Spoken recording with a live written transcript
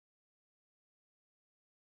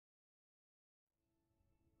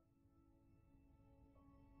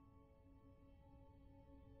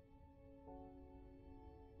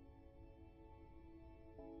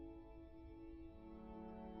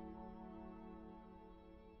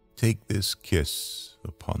take this kiss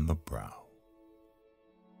upon the brow,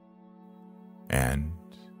 and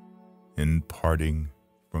in parting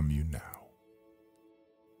from you now,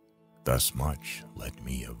 thus much let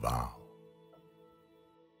me avow.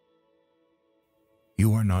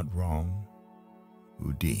 You are not wrong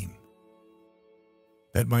who deem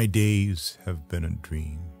that my days have been a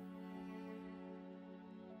dream.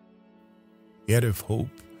 Yet if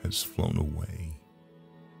hope has flown away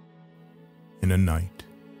in a night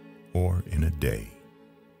or in a day,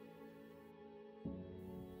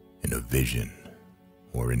 in a vision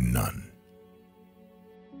or in none,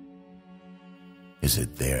 is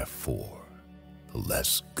it therefore the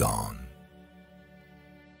less gone?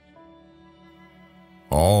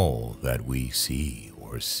 All that we see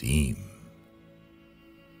or seem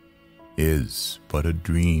is but a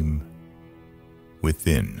dream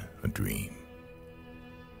within a dream.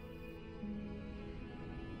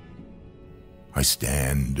 I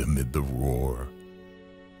stand amid the roar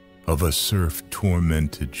of a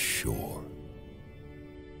surf-tormented shore,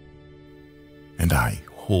 and I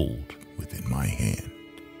hold within my hand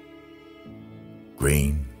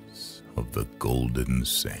grains of the golden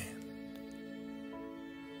sand.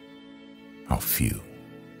 How few,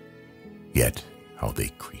 yet how they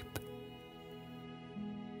creep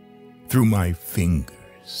through my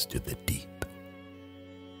fingers to the deep,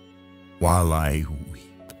 while I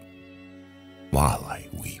weep, while I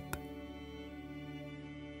weep.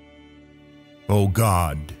 O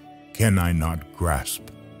God, can I not grasp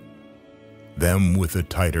them with a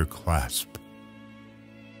tighter clasp?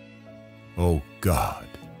 O God,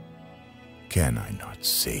 can I not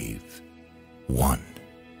save one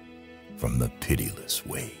from the pitiless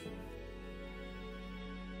wave?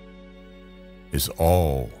 Is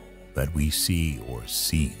all that we see or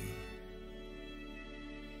seem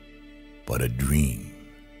but a dream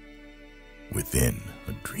within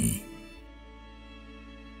a dream?